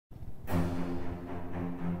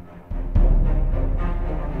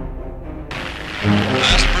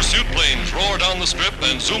planes roar down the strip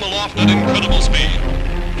and zoom aloft at incredible speed.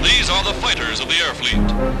 These are the fighters of the air fleet.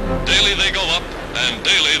 Daily they go up, and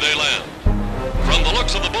daily they land. From the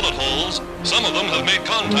looks of the bullet holes, some of them have made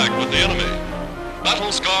contact with the enemy.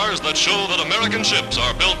 Battle scars that show that American ships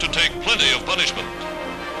are built to take plenty of punishment.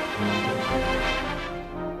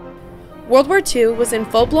 World War II was in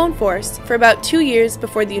full-blown force for about 2 years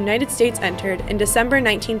before the United States entered in December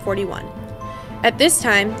 1941. At this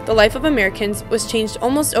time, the life of Americans was changed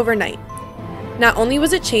almost overnight. Not only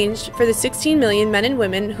was it changed for the 16 million men and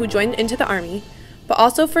women who joined into the Army, but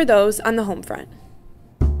also for those on the home front.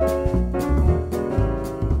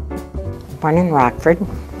 Born in Rockford,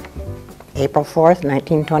 April 4th,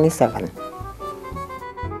 1927.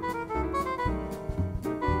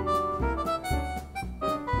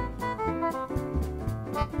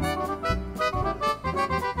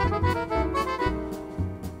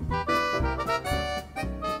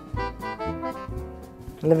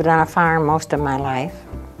 Lived on a farm most of my life,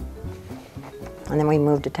 and then we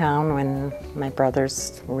moved to town when my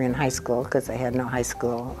brothers were in high school because they had no high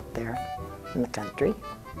school up there in the country.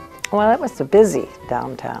 Well, it was so busy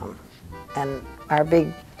downtown, and our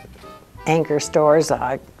big anchor stores,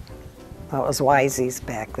 well, it was Wisey's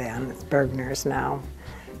back then, it's Bergner's now,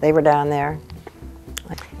 they were down there.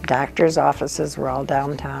 Doctors' offices were all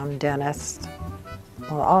downtown, dentists.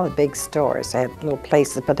 Well, all the big stores had little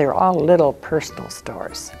places, but they were all little personal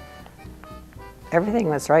stores. Everything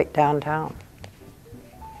was right downtown,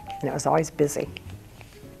 and it was always busy.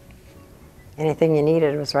 Anything you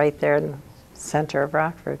needed was right there in the center of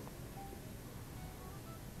Rockford.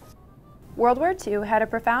 World War II had a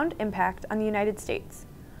profound impact on the United States.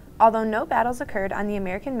 Although no battles occurred on the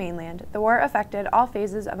American mainland, the war affected all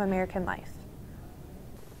phases of American life.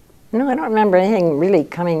 No, I don't remember anything really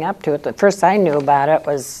coming up to it. The first I knew about it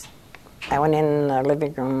was I went in the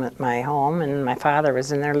living room at my home, and my father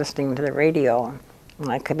was in there listening to the radio. When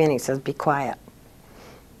I come in, he says, "Be quiet."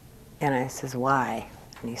 And I says, "Why?"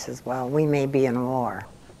 And he says, "Well, we may be in war."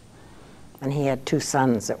 And he had 2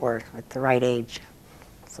 sons that were at the right age,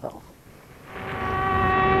 so.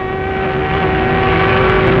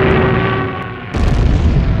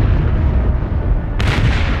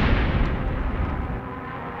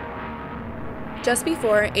 Just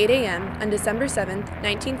before 8 a.m. on December 7,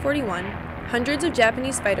 1941, hundreds of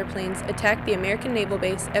Japanese fighter planes attacked the American naval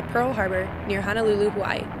base at Pearl Harbor near Honolulu,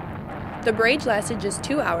 Hawaii. The barrage lasted just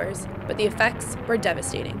 2 hours, but the effects were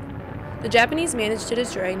devastating. The Japanese managed to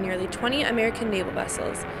destroy nearly 20 American naval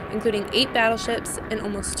vessels, including 8 battleships and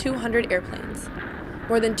almost 200 airplanes.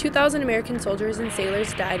 More than 2,000 American soldiers and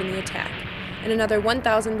sailors died in the attack, and another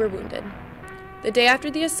 1,000 were wounded. The day after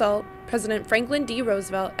the assault, President Franklin D.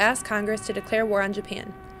 Roosevelt asked Congress to declare war on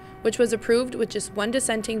Japan, which was approved with just 1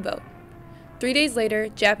 dissenting vote. 3 days later,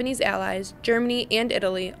 Japanese allies, Germany and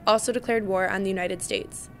Italy, also declared war on the United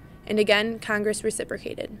States. And again, Congress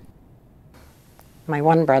reciprocated. My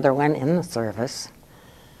one brother went in the service,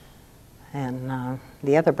 and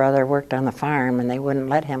the other brother worked on the farm, and they wouldn't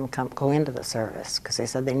let him go into the service because they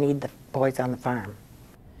said they need the boys on the farm.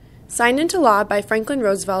 Signed into law by Franklin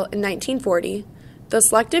Roosevelt in 1940, the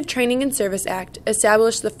Selective Training and Service Act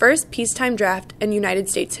established the first peacetime draft in United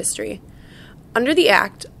States history. Under the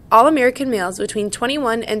act, all American males between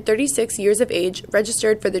 21 and 36 years of age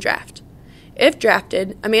registered for the draft. If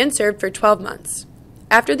drafted, a man served for 12 months.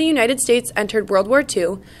 After the United States entered World War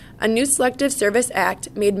II, a new Selective Service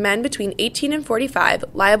Act made men between 18 and 45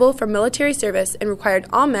 liable for military service and required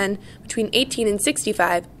all men between 18 and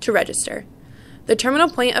 65 to register. The terminal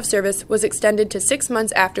point of service was extended to 6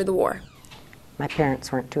 months after the war. My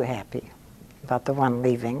parents weren't too happy about the one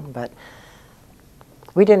leaving, but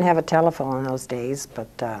we didn't have a telephone in those days, but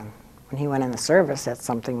when he went in the service, that's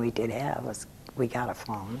something we did have, was we got a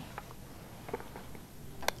phone.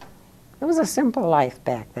 It was a simple life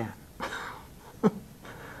back then.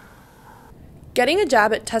 Getting a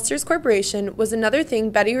job at Testors Corporation was another thing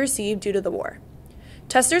Betty received due to the war.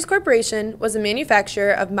 Testors Corporation was a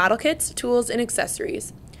manufacturer of model kits, tools, and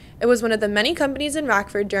accessories. It was one of the many companies in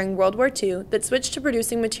Rockford during World War II that switched to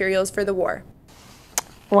producing materials for the war.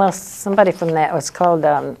 Well, somebody from that was called,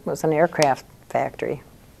 was an aircraft factory,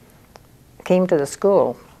 came to the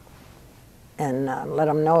school and let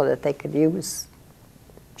them know that they could use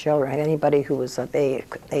children, anybody who was at the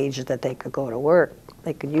age that they could go to work,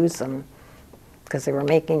 they could use them because they were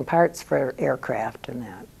making parts for aircraft and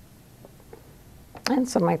that. And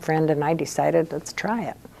so my friend and I decided, let's try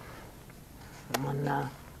it. And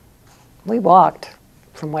we walked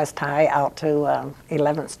from West High out to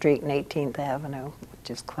 11th Street and 18th Avenue, which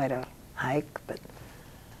is quite a hike, but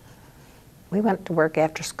we went to work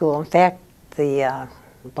after school. In fact, the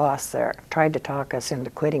The boss there tried to talk us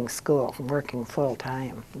into quitting school and working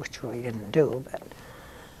full-time, which we didn't do, but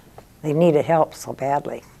they needed help so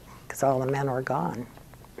badly because all the men were gone.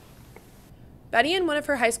 Betty and one of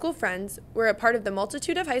her high school friends were a part of the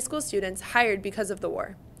multitude of high school students hired because of the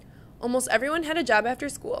war. Almost everyone had a job after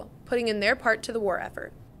school, putting in their part to the war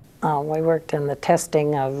effort. We worked in the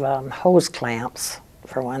testing of hose clamps,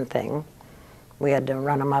 for one thing. We had to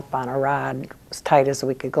run them up on a rod as tight as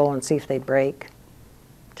we could go and see if they'd break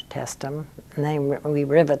to test them. And then we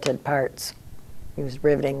riveted parts, used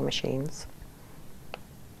riveting machines.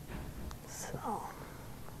 So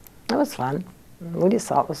it was fun. We just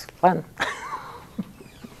thought it was fun.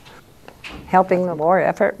 Helping the war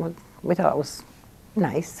effort, we thought it was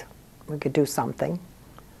nice. We could do something.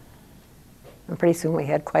 And pretty soon we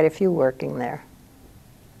had quite a few working there.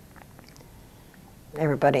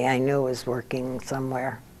 Everybody I knew was working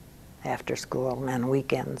somewhere after school and on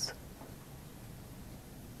weekends.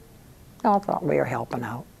 I thought we were helping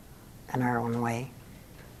out in our own way.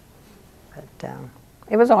 But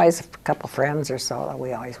it was always a couple friends or so that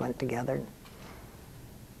we always went together.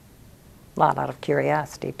 A lot out of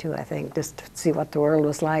curiosity too, I think, just to see what the world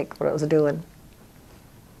was like, what it was doing.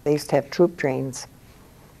 They used to have troop trains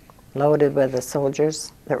loaded with the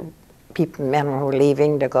soldiers, men who were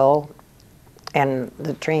leaving to go, and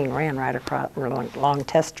the train ran right across long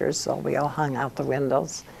testers, so we all hung out the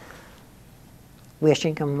windows,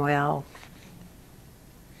 wishing them well.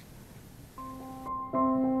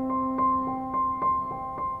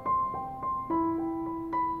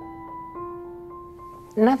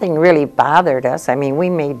 Nothing really bothered us. I mean, we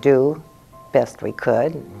made do best we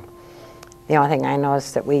could. The only thing I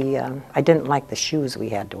noticed that I didn't like the shoes we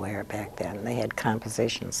had to wear back then. They had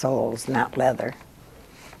composition soles, not leather.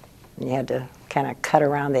 And you had to kind of cut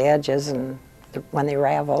around the edges and when they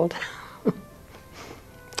raveled.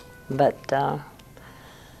 But, and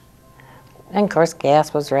of course,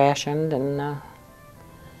 gas was rationed, and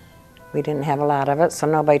we didn't have a lot of it, so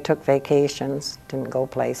nobody took vacations, didn't go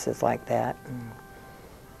places like that.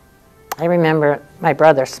 I remember my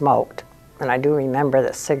brother smoked. And I do remember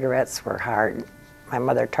that cigarettes were hard. My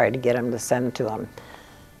mother tried to get him to send to him.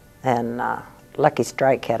 And Lucky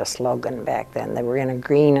Strike had a slogan back then. They were in a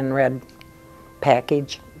green and red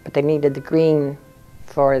package, but they needed the green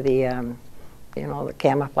for the, the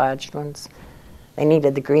camouflaged ones. They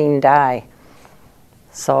needed the green dye.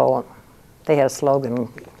 So they had a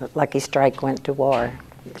slogan, Lucky Strike went to war.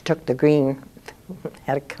 They took the green,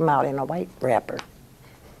 had it come out in a white wrapper.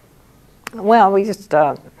 Well, we just,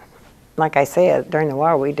 like I said, during the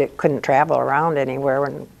war, we couldn't travel around anywhere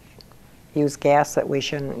and use gas that we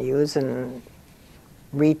shouldn't use, and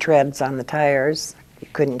retreads on the tires. You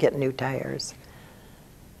couldn't get new tires.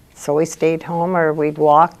 So we stayed home, or we'd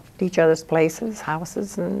walk to each other's places,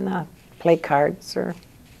 houses, and play cards or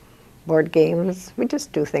board games. We'd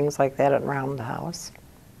just do things like that around the house.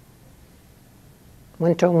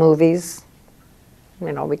 Went to movies.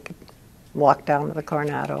 We could walk down to the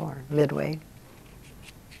Coronado or Midway.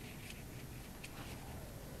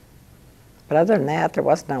 But other than that, there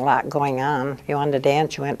wasn't a lot going on. If you wanted to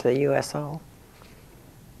dance, you went to the USO.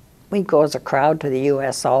 We'd go as a crowd to the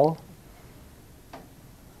USO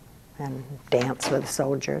and dance with the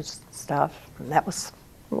soldiers and stuff. And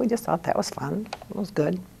we just thought that was fun. It was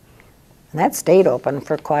good. And that stayed open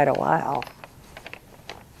for quite a while.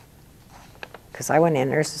 Because I went in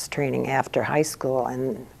nurses training after high school,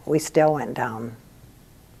 and we still went down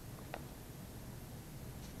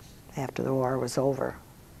after the war was over.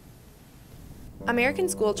 American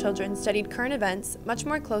school children studied current events much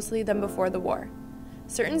more closely than before the war.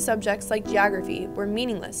 Certain subjects like geography were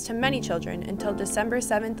meaningless to many children until December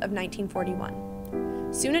 7th of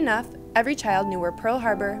 1941. Soon enough, every child knew where Pearl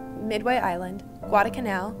Harbor, Midway Island,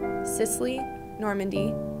 Guadalcanal, Sicily,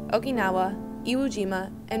 Normandy, Okinawa, Iwo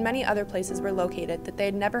Jima, and many other places were located that they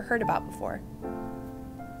had never heard about before.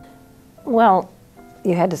 Well,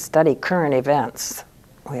 you had to study current events.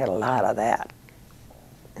 We had a lot of that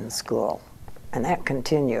in school, and that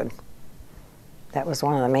continued. That was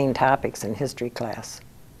one of the main topics in history class.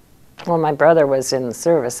 Well, my brother was in the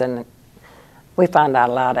service, and we found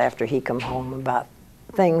out a lot after he come home about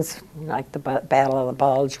things like the Battle of the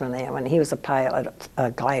Bulge when he was a pilot,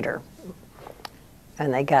 a glider,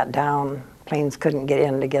 and they got down. Planes couldn't get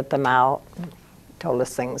in to get them out. Told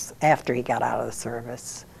us things after he got out of the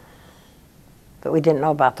service. But we didn't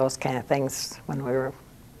know about those kind of things when it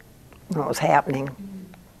was happening.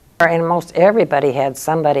 And most everybody had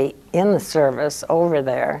somebody in the service over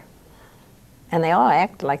there, and they all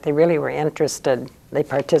acted like they really were interested. They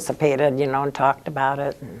participated, and talked about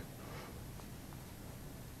it. And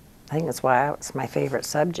I think that's why it's my favorite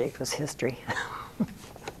subject was history.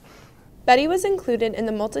 Betty was included in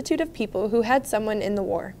the multitude of people who had someone in the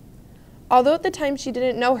war. Although at the time she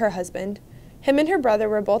didn't know her husband, him and her brother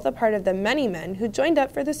were both a part of the many men who joined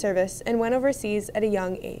up for the service and went overseas at a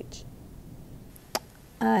young age.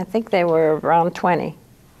 I think they were around 20,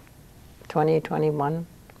 21.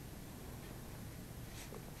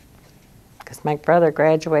 Because my brother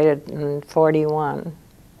graduated in 41,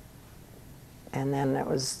 and then it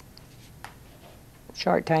was a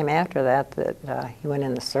short time after that he went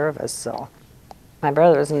in the service. So my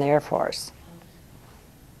brother was in the Air Force.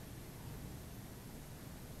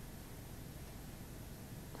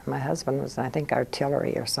 My husband was, I think,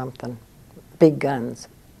 artillery or something, big guns.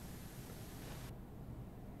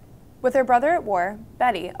 With her brother at war,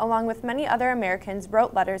 Betty, along with many other Americans,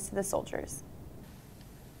 wrote letters to the soldiers.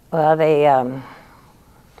 Well, they,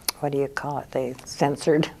 what do you call it? They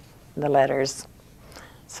censored the letters.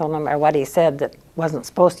 So no matter what he said that wasn't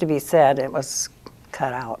supposed to be said, it was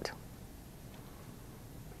cut out.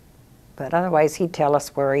 But otherwise, he'd tell us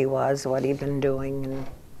where he was, what he'd been doing, and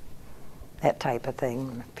that type of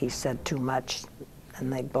thing. If he said too much, then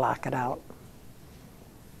they'd block it out.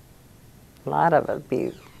 A lot of it would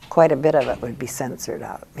be, quite a bit of it would be censored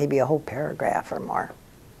out, maybe a whole paragraph or more.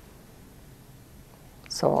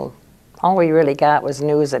 So all we really got was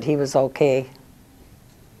news that he was okay,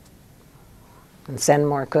 and send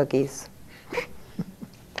more cookies.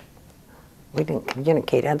 We didn't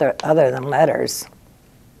communicate other than letters,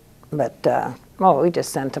 but well, we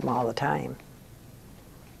just sent them all the time.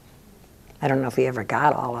 I don't know if he ever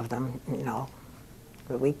got all of them, you know,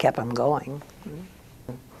 but we kept them going.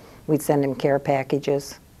 We'd send him care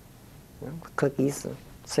packages, you know, cookies and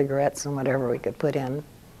cigarettes and whatever we could put in.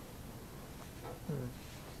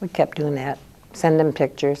 We kept doing that, send him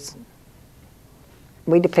pictures.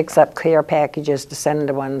 We'd fix up care packages to send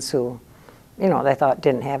to ones who, you know, they thought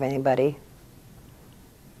didn't have anybody.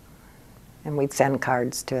 And we'd send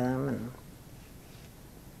cards to them and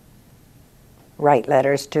write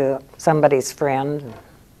letters to somebody's friend,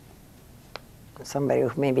 somebody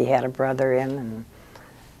who maybe had a brother in, and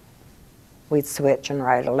we'd switch and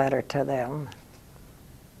write a letter to them.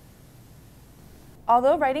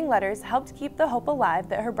 Although writing letters helped keep the hope alive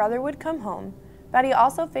that her brother would come home, Betty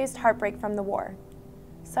also faced heartbreak from the war,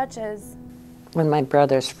 such as when my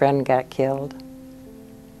brother's friend got killed,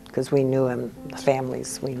 because we knew him, the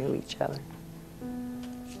families, we knew each other.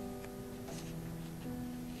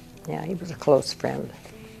 Yeah, he was a close friend.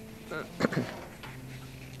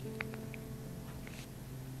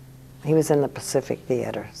 He was in the Pacific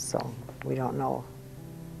Theater, so we don't know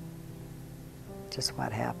just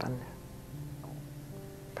what happened.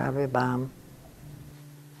 Probably a bomb.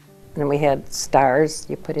 And we had stars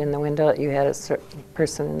you put in the window. You had a certain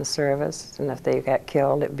person in the service, and if they got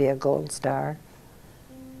killed, it'd be a gold star.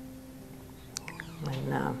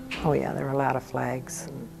 And oh yeah, there were a lot of flags.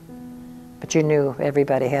 But you knew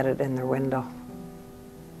everybody had it in their window.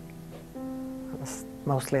 It was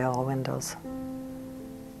mostly all windows.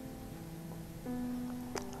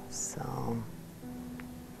 So.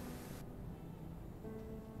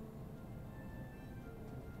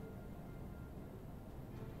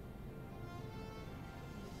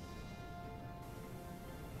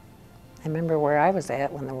 I remember where I was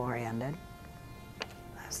at when the war ended.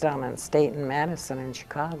 I was down in State and Madison in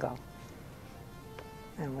Chicago.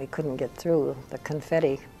 And we couldn't get through. The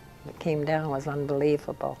confetti that came down was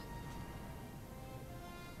unbelievable.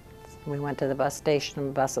 We went to the bus station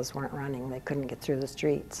and buses weren't running. They couldn't get through the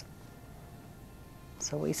streets.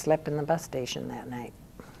 So we slept in the bus station that night.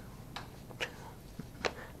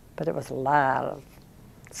 But it was a lot of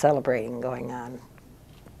celebrating going on.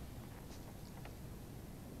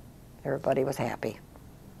 Everybody was happy.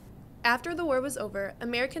 After the war was over,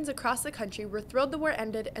 Americans across the country were thrilled the war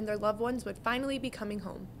ended and their loved ones would finally be coming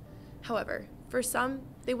home. However, for some,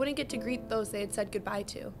 they wouldn't get to greet those they had said goodbye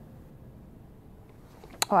to.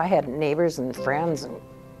 Oh, I had neighbors and friends and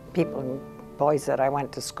people and boys that I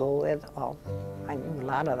went to school with. Oh, I knew a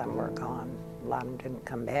lot of them were gone. A lot of them didn't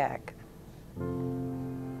come back.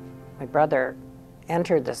 My brother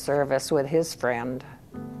entered the service with his friend,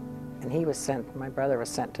 and he was sent, my brother was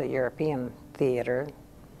sent to the European theater.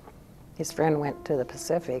 His friend went to the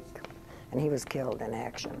Pacific, and he was killed in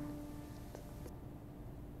action.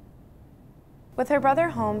 With her brother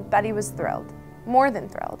home, Betty was thrilled, more than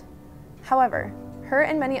thrilled. However, her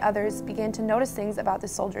and many others began to notice things about the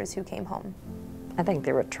soldiers who came home. I think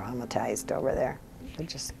they were traumatized over there.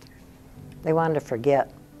 They wanted to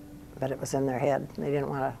forget, but it was in their head. They didn't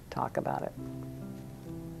want to talk about it.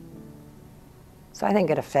 So I think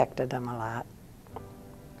it affected them a lot.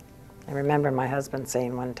 I remember my husband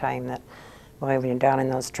saying one time that when we were down in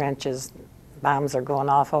those trenches, bombs are going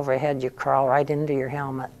off overhead, you crawl right into your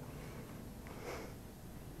helmet.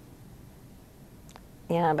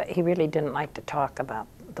 Yeah, but he really didn't like to talk about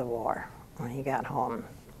the war when he got home.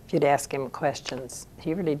 If you'd ask him questions,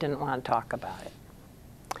 he really didn't want to talk about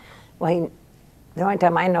it. Well, the only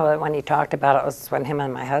time I know that when he talked about it was when him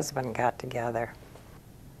and my husband got together.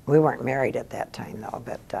 We weren't married at that time, though,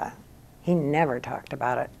 but he never talked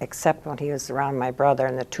about it, except when he was around my brother,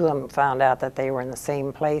 and the two of them found out that they were in the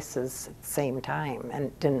same places at the same time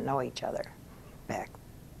and didn't know each other back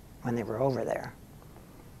when they were over there.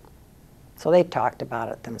 So they talked about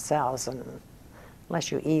it themselves, and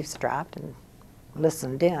unless you eavesdropped and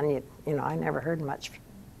listened in, you know, I never heard much.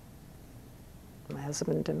 My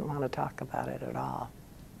husband didn't want to talk about it at all.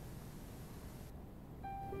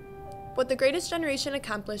 What the Greatest Generation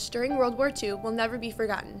accomplished during World War II will never be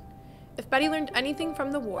forgotten. If Betty learned anything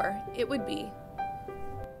from the war, it would be.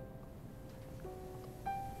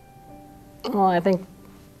 Well, I think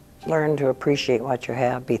learn to appreciate what you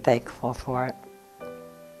have, be thankful for it,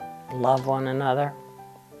 love one another.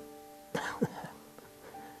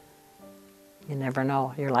 You never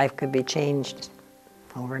know, your life could be changed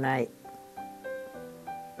overnight.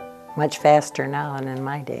 Much faster now than in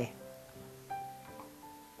my day.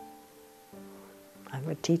 I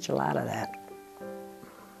would teach a lot of that.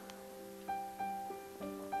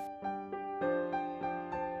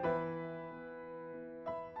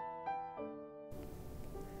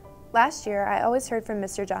 Last year, I always heard from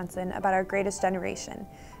Mr. Johnson about our greatest generation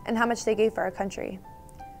and how much they gave for our country.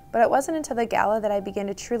 But it wasn't until the gala that I began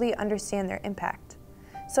to truly understand their impact.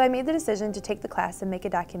 So I made the decision to take the class and make a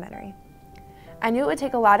documentary. I knew it would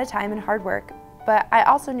take a lot of time and hard work, but I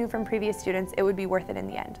also knew from previous students it would be worth it in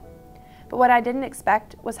the end. But what I didn't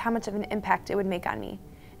expect was how much of an impact it would make on me.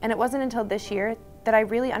 And it wasn't until this year that I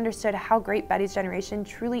really understood how great Betty's generation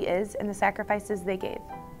truly is and the sacrifices they gave.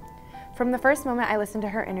 From the first moment I listened to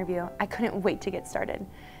her interview, I couldn't wait to get started.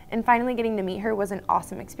 And finally getting to meet her was an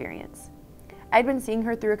awesome experience. I'd been seeing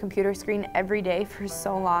her through a computer screen every day for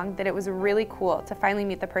so long that it was really cool to finally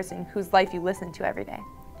meet the person whose life you listen to every day.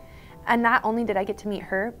 And not only did I get to meet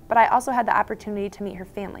her, but I also had the opportunity to meet her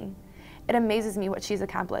family. It amazes me what she's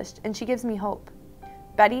accomplished, and she gives me hope.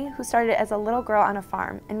 Betty, who started as a little girl on a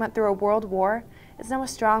farm and went through a world war, is now a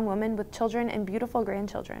strong woman with children and beautiful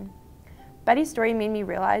grandchildren. Betty's story made me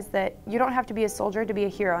realize that you don't have to be a soldier to be a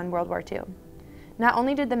hero in World War II. Not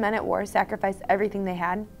only did the men at war sacrifice everything they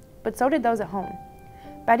had, but so did those at home.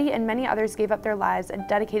 Betty and many others gave up their lives and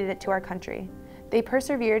dedicated it to our country. They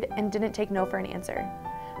persevered and didn't take no for an answer.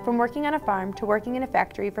 From working on a farm to working in a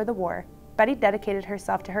factory for the war, Betty dedicated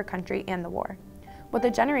herself to her country and the war. With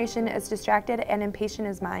a generation as distracted and impatient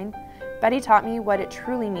as mine, Betty taught me what it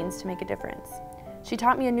truly means to make a difference. She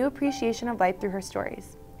taught me a new appreciation of life through her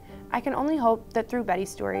stories. I can only hope that through Betty's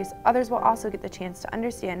stories, others will also get the chance to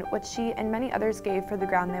understand what she and many others gave for the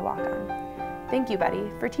ground they walk on. Thank you, Betty,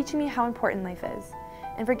 for teaching me how important life is,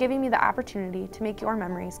 and for giving me the opportunity to make your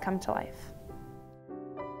memories come to life.